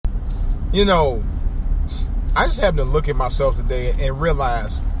You know, I just happened to look at myself today and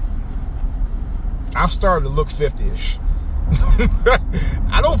realize I'm starting to look 50-ish.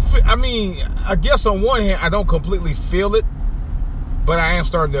 I guess on one hand, I don't completely feel it, but I am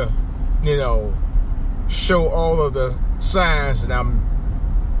starting to, show all of the signs that I'm,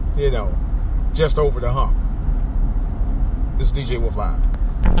 just over the hump. This is DJ Wolf Live.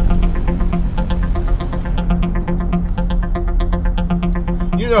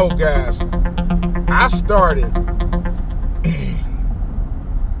 Guys, I started,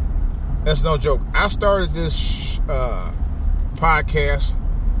 that's no joke, I started this podcast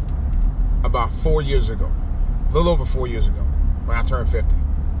about 4 years ago, a little over 4 years ago, when I turned 50.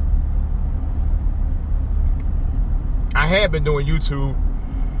 I had been doing YouTube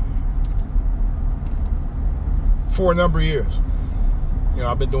for a number of years.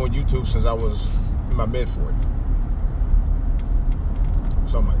 I've been doing YouTube since I was in my mid-40s.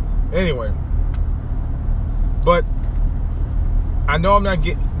 Something like that. Anyway, but I know I'm not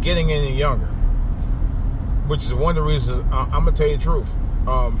getting any younger, which is one of the reasons I'm going to tell you the truth.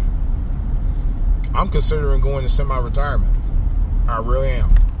 I'm considering going to semi-retirement. I really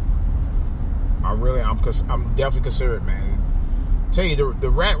am. I'm definitely considering, man. Tell you, the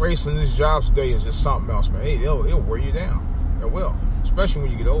rat race in these jobs today is just something else, man. Hey, it'll wear you down. It will, especially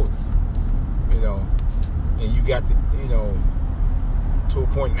when you get older. And you got to a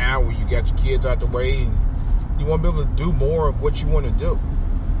point now where you got your kids out the way and you want to be able to do more of what you want to do.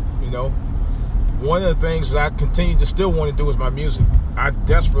 One of the things that I continue to still want to do is my music. I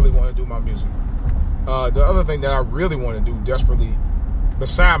desperately want to do my music. The other thing that I really want to do desperately,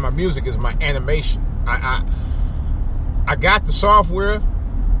 beside my music, is my animation. I got the software.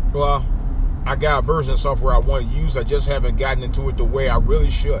 Well, I got a version of software I want to use. I just haven't gotten into it the way I really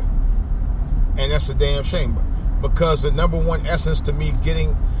should. And that's a damn shame. Because the number one essence to me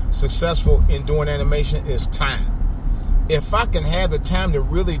getting successful in doing animation is time. If I can have the time to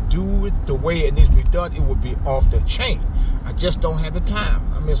really do it the way it needs to be done, it would be off the chain. I just don't have the time.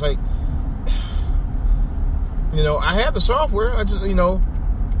 I mean, it's like, I have the software. I just, the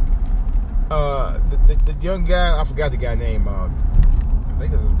young guy, I forgot the guy's name. I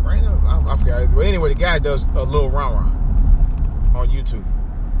think it was Brandon. I forgot. But anyway, the guy does a little round on YouTube.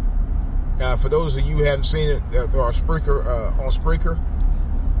 For those of you who haven't seen it, there are Spreaker on Spreaker.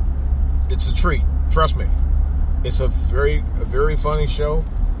 It's a treat. Trust me. It's a very funny show.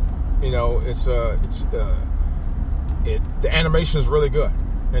 The animation is really good.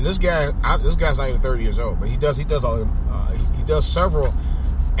 And this guy's not even 30 years old, but he does several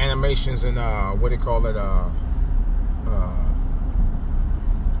animations and what do you call it?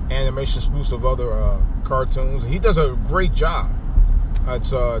 Animation spoofs of other cartoons. He does a great job.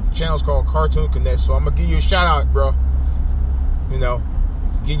 It's the channel's called Cartoon Connect, so I'm gonna give you a shout out, bro.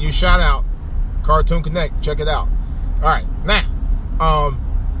 Give you a shout out, Cartoon Connect. Check it out. All right, now,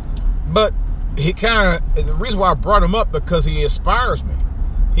 but he the reason why I brought him up because he inspires me.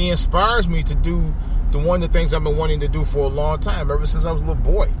 He inspires me to do one of the things I've been wanting to do for a long time, ever since I was a little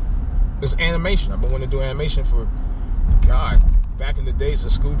boy. It's animation. I've been wanting to do animation for, back in the days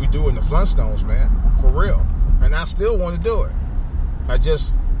of Scooby-Doo and the Flintstones, man, for real. And I still want to do it.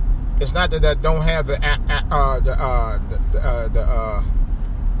 It's not that I don't have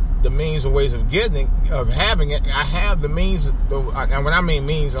the means and ways of having it. I have the means, and when I mean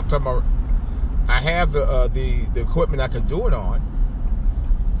means, I'm talking about I have the equipment I could do it on.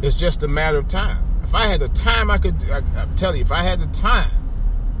 It's just a matter of time. If I had the time, I'm telling you, if I had the time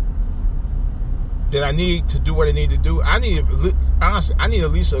that I need to do what I need to do, I need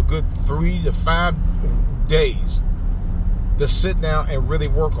at least a good 3 to 5 days to sit down and really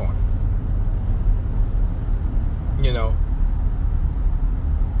work on it.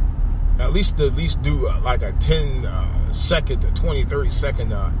 At least do like a 10 second to 20, 30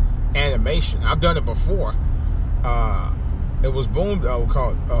 second animation. I've done it before. It was Boom,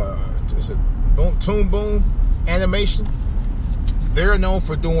 Toon Boom Animation. They're known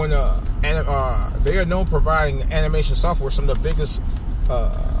for doing they are known providing animation software. Some of the biggest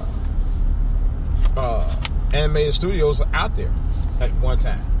animated studios out there at one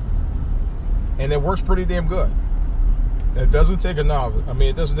time, and it works pretty damn good. It doesn't take a novice. I mean,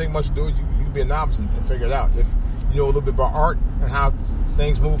 it doesn't take much to do it. You can be a novice and figure it out. If you know a little bit about art and how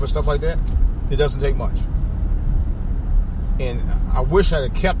things move and stuff like that, it doesn't take much. And I wish I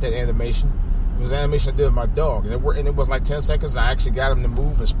had kept that animation. It was an animation I did with my dog, and it was like 10 seconds. I actually got him to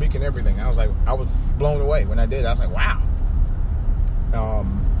move and speak and everything. I was blown away when I did. I was like, wow.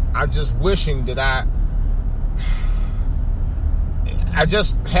 I'm just wishing that I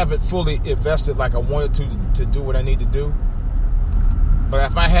just haven't fully invested like I wanted to do what I need to do. But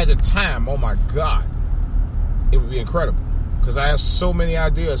if I had the time, oh my God, it would be incredible. Because I have so many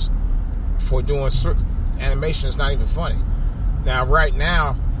ideas for doing animation. It's not even funny. Now, right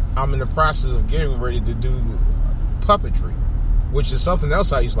now, I'm in the process of getting ready to do puppetry, which is something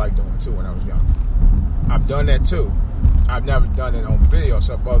else I used to like doing too when I was young. I've done that too. I've never done it on video,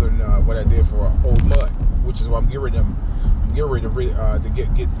 except other than what I did for Old Mud, which is what I'm getting ready to get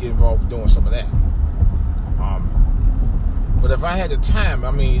involved with doing some of that. But if I had the time,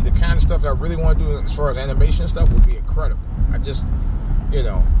 I mean, the kind of stuff that I really want to do as far as animation stuff would be incredible. I just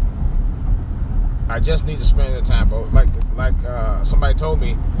need to spend the time. But like somebody told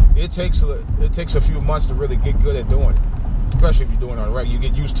me, it takes a few months to really get good at doing it, especially if you're doing it on the regular. You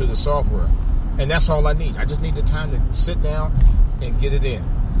get used to the software, and that's all I need. I just need the time to sit down and get it in.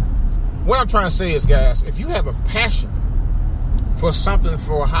 What I'm trying to say is, guys, if you have a passion for something,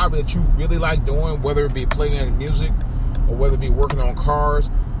 for a hobby that you really like doing, whether it be playing music, or whether it be working on cars,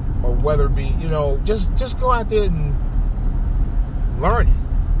 or whether it be, just go out there and learn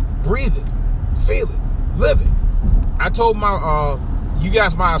it, breathe it, feel it, live it. I told you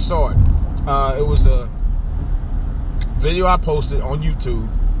guys might have saw it. It was a video I posted on YouTube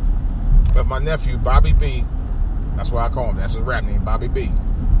with my nephew, Bobby B. That's what I call him. That's his rap name, Bobby B.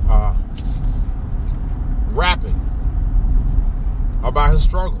 Rapping about his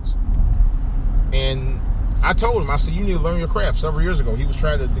struggles. And I told him, I said, you need to learn your craft. Several years ago, he was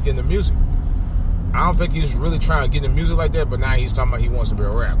trying to get into music. I don't think he was really trying to get into music like that, but now he's talking about he wants to be a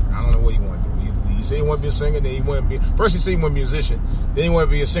rapper. I don't know what he wants to do. He said he wanted to be a singer, then he wanted to be... First he said he wanted to be a musician, then he wanted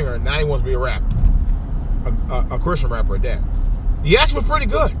to be a singer, now he wants to be a rapper. A Christian rapper at that. He actually was pretty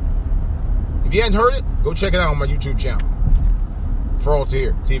good. If you hadn't heard it, go check it out on my YouTube channel. For All to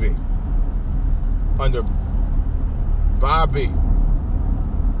Hear TV. Under Bobby.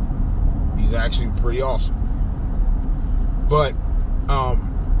 He's actually pretty awesome. But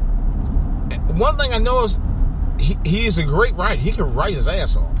one thing I know is he's a great writer. He can write his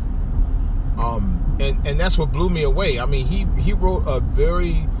ass off. And that's what blew me away. I mean, he wrote a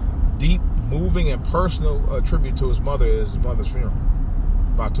very deep, moving, and personal tribute to his mother at his mother's funeral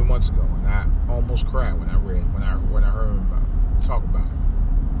about 2 months ago, and I almost cried when I heard him talk about it.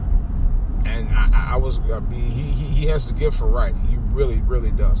 And he has the gift for writing. He really,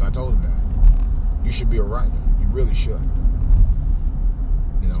 really does. I told him that. You should be a writer. You really should.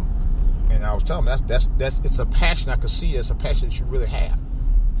 And I was telling him that's it's a passion. I could see it's a passion that you really have.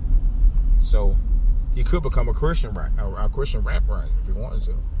 So he could become a Christian rap writer if he wanted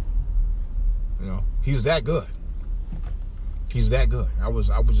to. He's that good. He's that good. I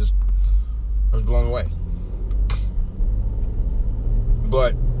was blown away.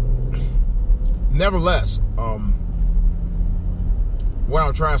 But nevertheless, what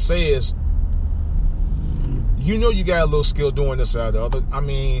I'm trying to say is, you got a little skill doing this or the other. I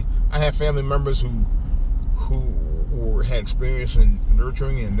mean, I have family members who had experience in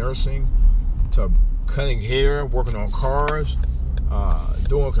nurturing and nursing, to cutting hair, working on cars,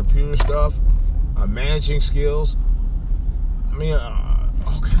 doing computer stuff, managing skills. I mean,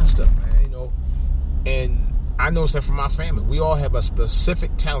 all kinds of stuff, man. And I noticed that from my family, we all have a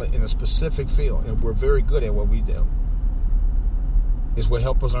specific talent in a specific field, and we're very good at what we do. It's what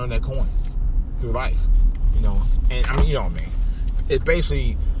helps us earn that coin through life, And I mean, it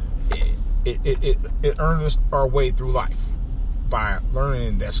basically it earned us our way through life by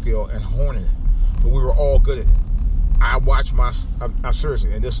learning that skill and honing it. But we were all good at it. I watched I'm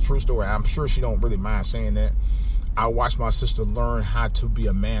seriously, and this is a true story. I'm sure she don't really mind saying that. I watched my sister learn how to be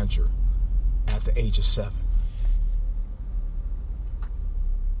a manager at the age of 7.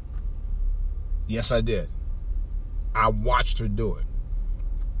 Yes, I did. I watched her do it.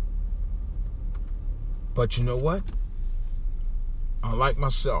 But you know what? Unlike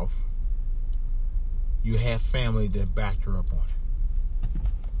myself, you have family that backed her up on it.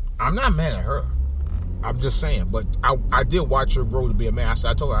 I'm not mad at her. I'm just saying, but I did watch her grow to be a man.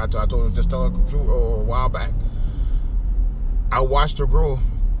 I told her a while back. I watched her grow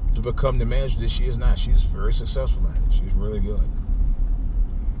to become the manager that she is now. She's very successful at it. She's really good.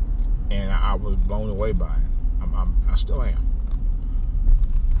 And I was blown away by it. I still am.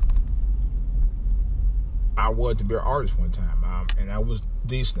 I wanted to be an artist one time, and I was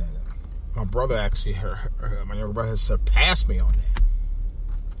decent at it. My brother actually, my younger brother, has surpassed me on that.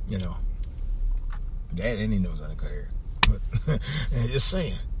 Dad, and he knows how to cut hair. But and just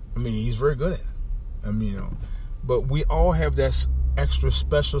saying, I mean, he's very good at it. I mean, but we all have that extra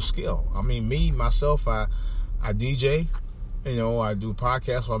special skill. I mean, myself, I DJ. I do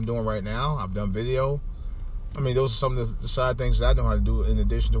podcasts, what I'm doing right now. I've done video. I mean, those are some of the side things that I know how to do in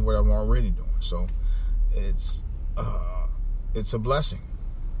addition to what I'm already doing. So it's it's a blessing.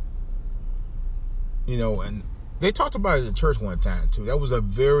 You know, and they talked about it at church one time too. That was a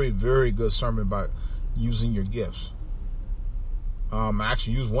very, very good sermon about using your gifts. I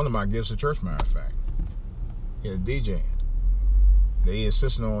actually used one of my gifts at church, matter of fact. Yeah, DJing. They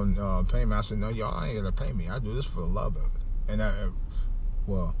insisted on paying me. I said, no, y'all ain't gonna pay me. I do this for the love of it. And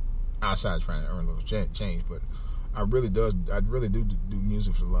outside trying to earn a little change, but I really do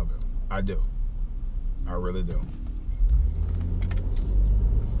music for the love of it. I do. I really do.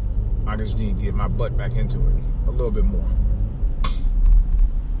 I just need to get my butt back into it a little bit more.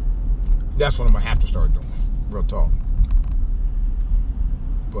 That's what I'm gonna have to start doing. Real talk.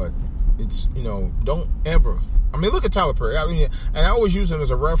 But it's, you know, don't ever. I mean, look at Tyler Perry. I mean, and I always use him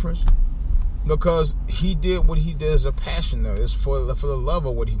as a reference because he did what he did as a passion. Though it's for the love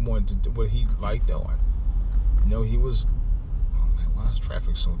of what he wanted to do, what he liked doing. You know, he was. Oh man, why is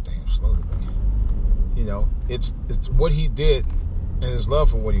traffic so damn slow today? You know, it's what he did and his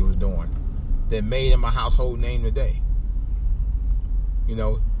love for what he was doing that made him a household name today. You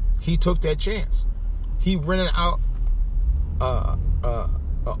know, he took that chance. He rented out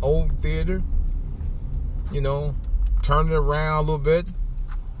an old theater, you know, turned it around a little bit,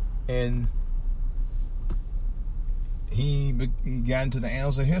 and he got into the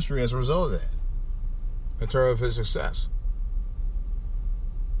annals of history as a result of that, in terms of his success.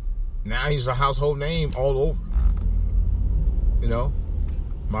 Now he's a household name all over. You know,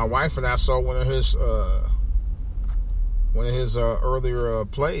 my wife and I saw one of his earlier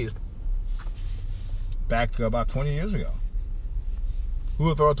plays back about 20 years ago. Who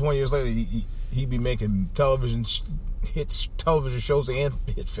would have thought 20 years later he'd be making television shows and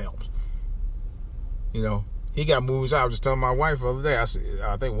hit films? You know, he got movies. I was just telling my wife the other day.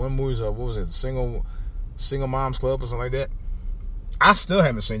 I think one movie, what was it, Single Moms Club or something like that. I still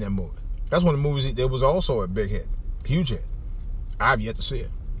haven't seen that movie. That's one of the movies that was also a big hit, huge hit. I've yet to see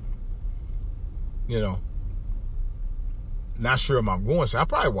it. You know, not sure if I'm going to see. I'll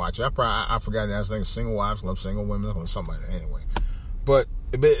probably watch it. I forgot that thing, Single Wives Club, Single Women, or something like that. Anyway, but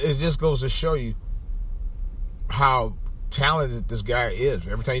it just goes to show you how talented this guy is.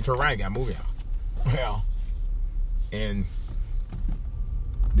 Every time you turn around, he got a movie out. Well, and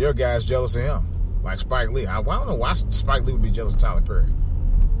there are guys jealous of him, like Spike Lee. I don't know why Spike Lee would be jealous of Tyler Perry.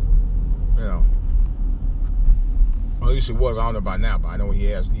 You know, well, at least he was. I don't know about now, but I know he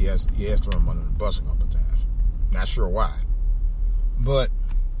has thrown him under the bus a couple of times. Not sure why, and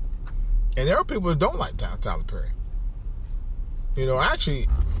there are people that don't like Tyler Perry. You know, actually,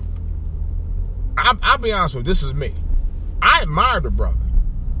 I'll be honest with you. This is me. I admire the brother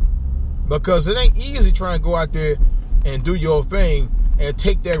because it ain't easy trying to go out there and do your thing and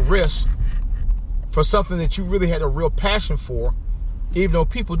take that risk for something that you really had a real passion for, even though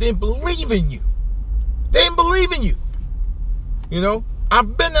people didn't believe in you. They didn't believe in you. You know,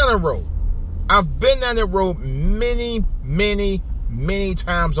 I've been down that road. I've been down that road many, many, many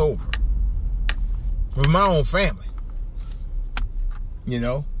times over with my own family. You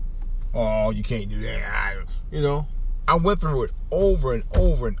know, oh, you can't do that. You know, I went through it over and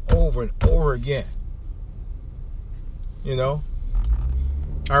over and over and over again. You know,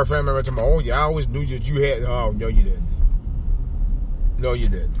 our family member told me, oh, yeah, I always knew that you had. Oh, no, you didn't. No, you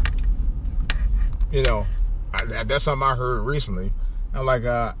didn't. You know, that's something I heard recently. I'm like,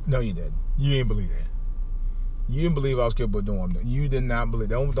 no, you didn't. You didn't believe that. You didn't believe I was capable of doing that. You did not believe.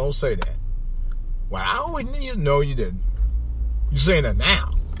 Don't say that. Well, I always knew you. No, you didn't. You're saying that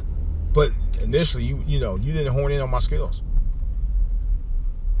now, but initially, you didn't hone in on my skills.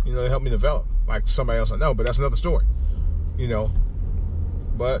 You know, they helped me develop, like somebody else I know. But that's another story. You know,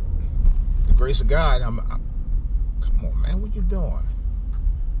 but the grace of God, come on, man, what you doing?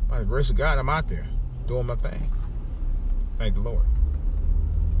 By the grace of God, I'm out there doing my thing. Thank the Lord.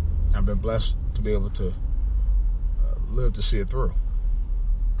 I've been blessed to be able to live to see it through.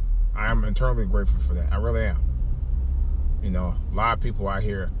 I am eternally grateful for that. I really am. You know, a lot of people out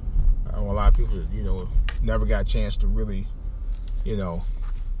here, a lot of people, you know, never got a chance to really, you know,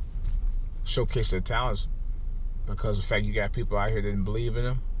 showcase their talents because of the fact you got people out here that didn't believe in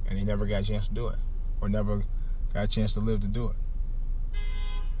them and they never got a chance to do it or never got a chance to live to do it.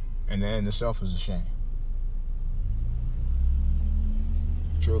 And that in itself is a shame.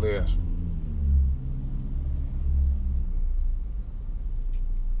 It truly is.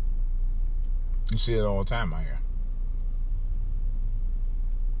 You see it all the time out here.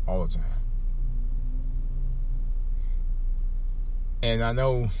 All the time. And I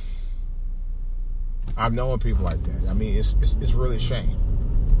know I've known people like that. I mean, it's really a shame.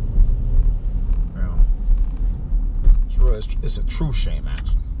 You know, it's a true shame,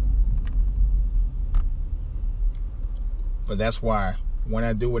 actually. But that's why when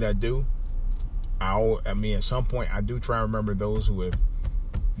I do what I do, I mean, at some point, I do try to remember those who have,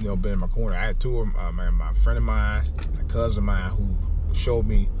 been in my corner. I had two of them, my friend of mine, a cousin of mine, who showed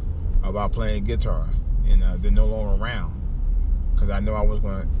me about playing guitar, and they're no longer around, because I know I was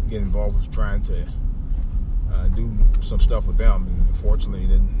going to get involved with trying to do some stuff with them, and unfortunately,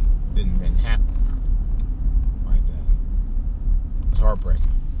 it didn't happen like that. It's heartbreaking.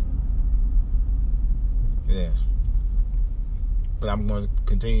 It is. But I'm going to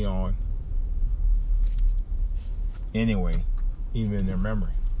continue on anyway, even in their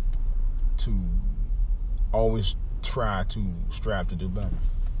memory, to always try to strive to do better.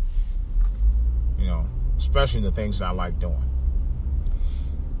 Especially the things that I like doing.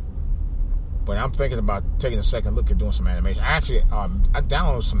 But I'm thinking about taking a second look at doing some animation. I actually I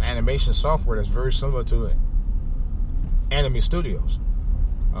downloaded some animation software that's very similar to Anime Studios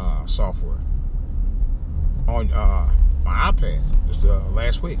software on my iPad just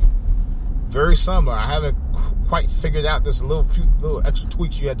last week. Very similar. I haven't quite figured out. There's a few little extra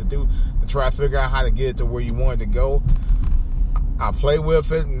tweaks you had to do to try to figure out how to get it to where you wanted to go. I play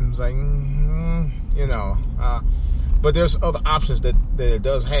with it and it's like, but there's other options that it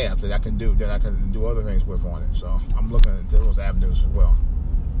does have that I can do other things with on it. So I'm looking at those avenues as well.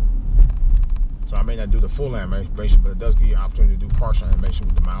 So I may not do the full animation, but it does give you an opportunity to do partial animation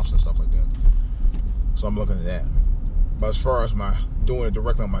with the mouse and stuff like that. So I'm looking at that. But as far as my doing it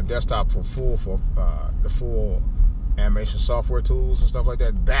directly on my desktop for the full animation software tools and stuff like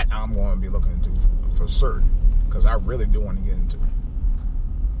that I'm going to be looking into for certain, because I really do want to get into it.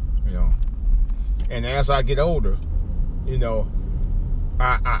 And as I get older,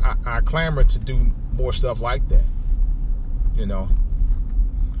 I clamor to do more stuff like that.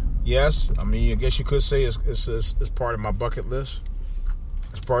 Yes, I mean, I guess you could say it's part of my bucket list.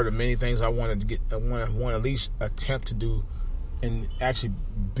 It's part of many things I wanted to get. I want to at least attempt to do, and actually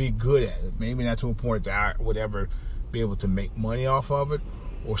be good at it. Maybe not to a point that I would ever be able to make money off of it,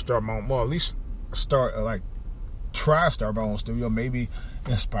 or start my own. Well, at least start try to start my own studio. Maybe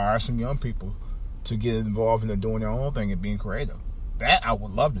inspire some young people to get involved in doing their own thing and being creative. That I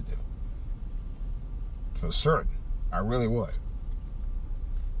would love to do, for certain. I really would.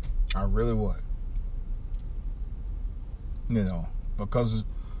 Because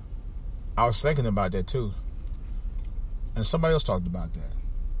I was thinking about that too, and somebody else talked about that.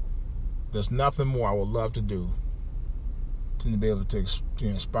 There's nothing more I would love to do than to be able to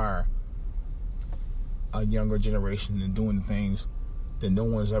inspire a younger generation in doing the things that no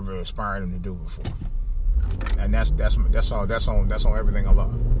one's ever inspired them to do before. And that's on everything I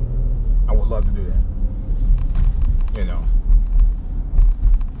love. I would love to do that.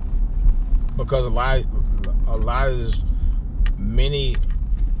 Because a lot of this, many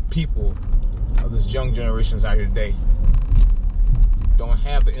people of this young generations out here today don't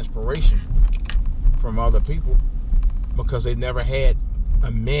have the inspiration from other people, because they never had a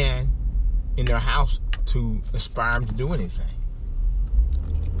man in their house to inspire them to do anything.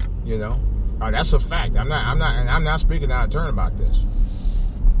 That's a fact. I'm not speaking out of turn about this.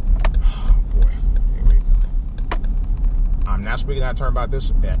 Oh boy, here we go. I'm not speaking out of turn about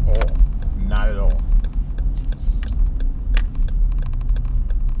this at all. Not at all.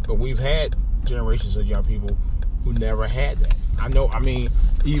 But we've had generations of young people who never had that.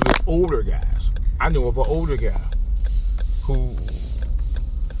 Even older guys. I know of an older guy who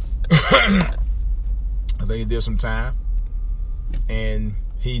I think he did some time, and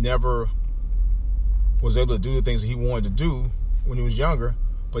he never was able to do the things that he wanted to do when he was younger,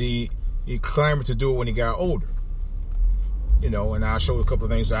 but he clamored to do it when he got older. And I showed a couple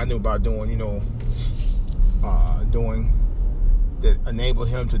of things that I knew about doing, doing that enable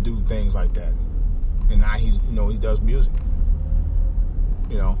him to do things like that. And now he does music.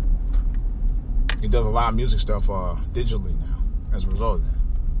 He does a lot of music stuff digitally now as a result of that.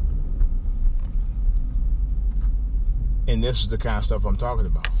 And this is the kind of stuff I'm talking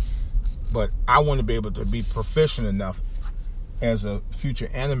about. But I want to be able to be proficient enough as a future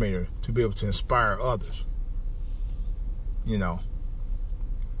animator to be able to inspire others.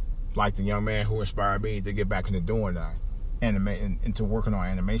 Like the young man who inspired me to get back into doing into working on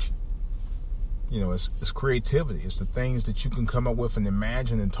animation. It's creativity. It's the things that you can come up with and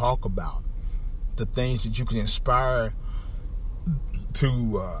imagine and talk about. The things that you can inspire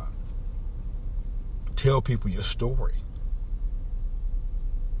to tell people your story.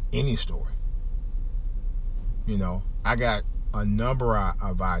 Any story. I got a number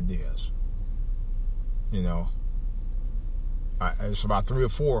of ideas. It's about 3 or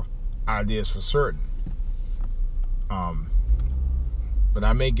 4 ideas for certain. But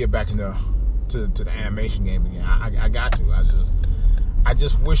I may get back into to the animation game again. I got to. I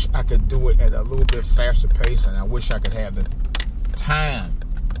just wish I could do it at a little bit faster pace, and I wish I could have the time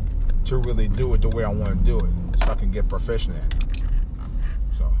to really do it the way I want to do it, so I can get proficient at it.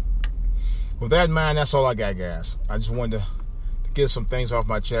 So, with that in mind, that's all I got, guys. I just wanted to get some things off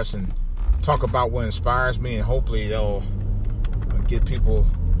my chest and talk about what inspires me, and hopefully they'll get people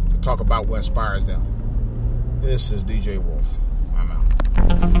to talk about what inspires them. This is DJ Wolf. I'm out.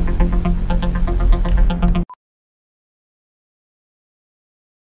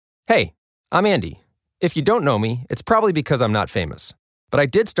 Hey, I'm Andy. If you don't know me, it's probably because I'm not famous. But I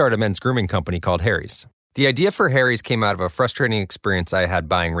did start a men's grooming company called Harry's. The idea for Harry's came out of a frustrating experience I had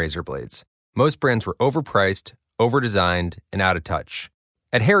buying razor blades. Most brands were overpriced, overdesigned, and out of touch.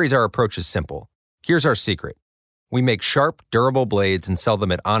 At Harry's, our approach is simple. Here's our secret. We make sharp, durable blades and sell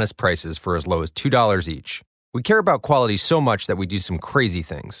them at honest prices for as low as $2 each. We care about quality so much that we do some crazy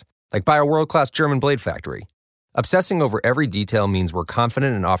things, like buy a world-class German blade factory. Obsessing over every detail means we're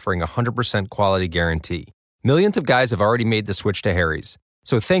confident in offering a 100% quality guarantee. Millions of guys have already made the switch to Harry's,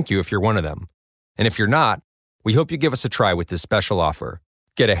 so thank you if you're one of them. And if you're not, we hope you give us a try with this special offer.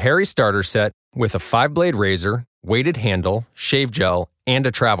 Get a Harry's starter set with a 5-blade razor, weighted handle, shave gel, and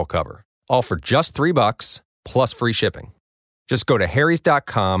a travel cover, all for just $3 plus free shipping. Just go to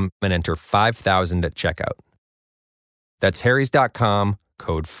harrys.com and enter 5000 at checkout. That's harrys.com,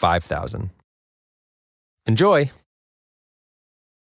 code 5000. Enjoy!